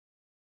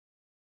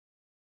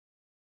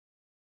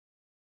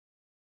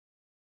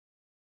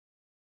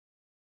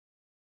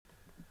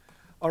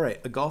All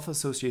right, a golf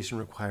association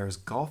requires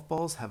golf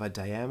balls have a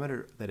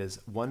diameter that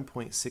is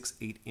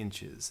 1.68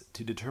 inches.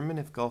 To determine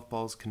if golf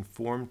balls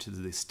conform to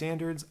the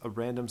standards, a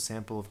random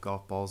sample of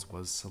golf balls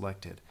was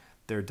selected.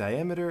 Their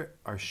diameter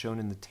are shown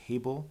in the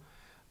table.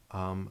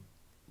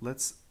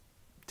 Let's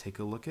take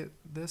a look at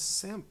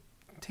this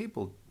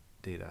table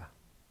data.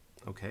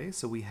 Okay,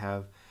 so we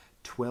have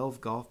 12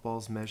 golf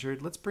balls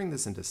measured. Let's bring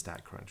this into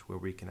StatCrunch where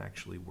we can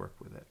actually work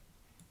with it.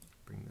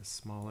 Bring this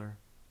smaller.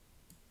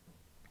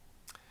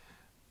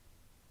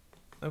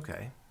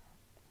 Okay.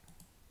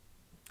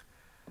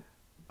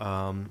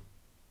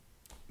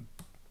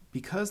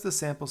 Because the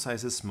sample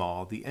size is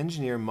small, the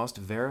engineer must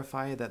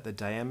verify that the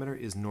diameter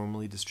is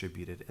normally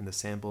distributed and the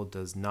sample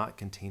does not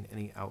contain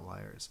any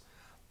outliers.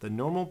 The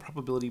normal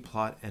probability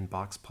plot and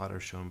box plot are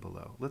shown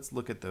below. Let's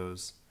look at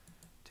those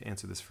to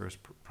answer this first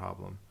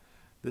problem.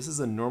 This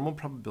is a normal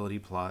probability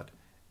plot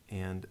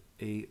and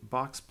a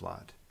box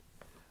plot.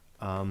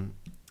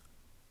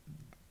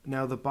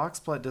 Now the box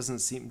plot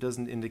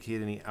doesn't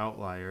indicate any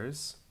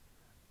outliers.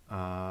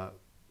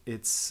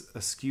 It's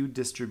a skewed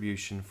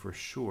distribution for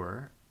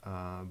sure,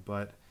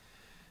 but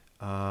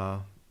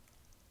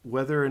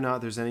whether or not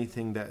there's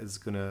anything that is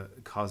going to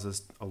cause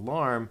us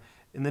alarm,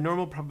 in the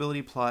normal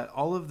probability plot,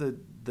 all of the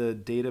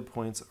data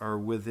points are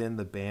within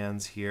the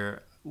bands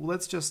here.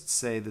 Let's just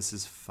say this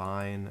is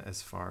fine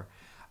as far.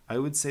 I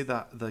would say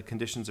that the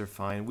conditions are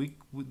fine.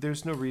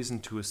 There's no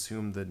reason to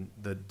assume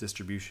the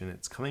distribution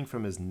it's coming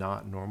from is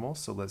not normal,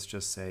 so let's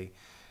just say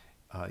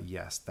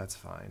yes, that's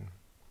fine.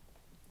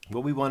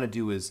 What we want to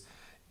do is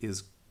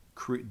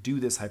do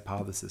this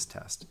hypothesis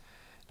test.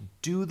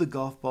 Do the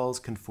golf balls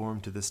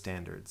conform to the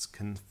standards?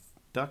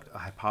 Conduct a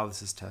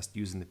hypothesis test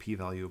using the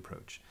p-value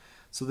approach.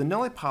 So the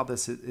null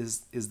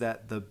hypothesis is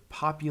that the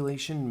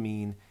population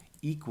mean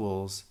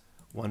equals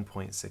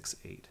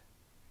 1.68.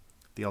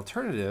 The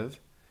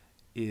alternative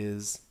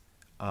is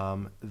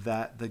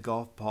that the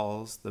golf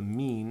balls, the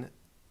mean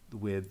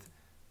width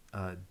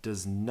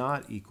does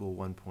not equal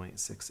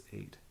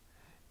 1.68.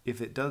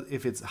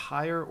 If it's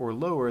higher or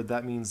lower,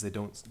 that means it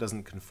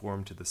doesn't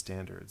conform to the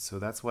standards. So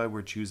that's why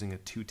we're choosing a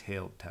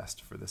two-tailed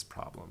test for this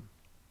problem.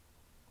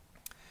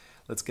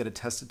 Let's get a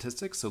test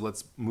statistic. So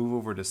let's move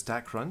over to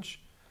StatCrunch.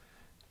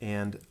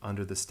 And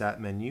under the stat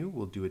menu,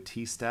 we'll do a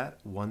t-stat,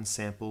 one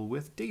sample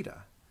with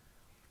data.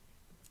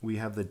 We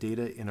have the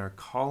data in our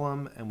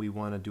column and we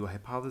want to do a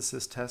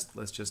hypothesis test.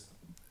 Let's just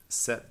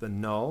set the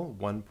null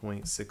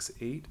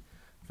 1.68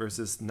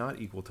 versus not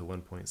equal to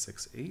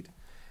 1.68.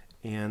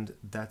 And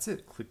that's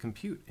it. Click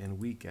compute and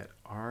we get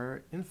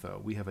our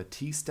info. We have a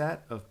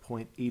t-stat of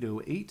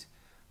 0.808.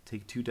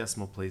 Take 2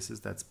 decimal places,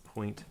 that's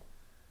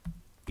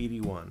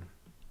 0.81.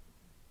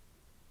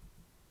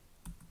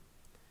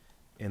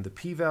 And the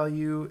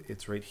p-value,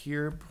 it's right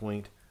here,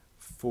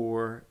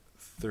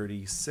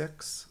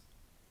 0.436.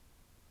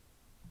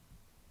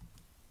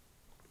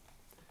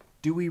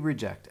 Do we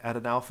reject at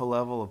an alpha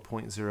level of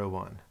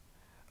 0.01?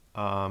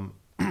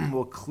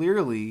 Well,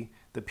 clearly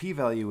the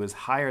p-value is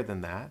higher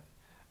than that.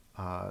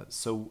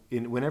 So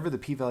whenever the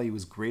p-value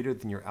is greater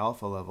than your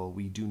alpha level,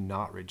 we do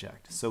not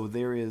reject. So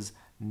there is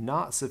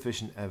not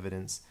sufficient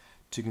evidence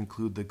to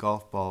conclude the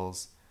golf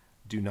balls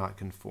do not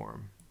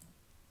conform.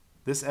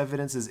 This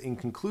evidence is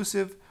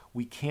inconclusive.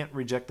 We can't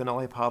reject the null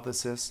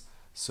hypothesis.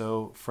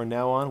 So from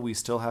now on, we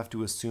still have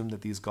to assume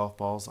that these golf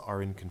balls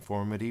are in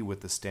conformity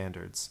with the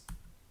standards.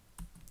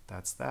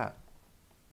 That's that.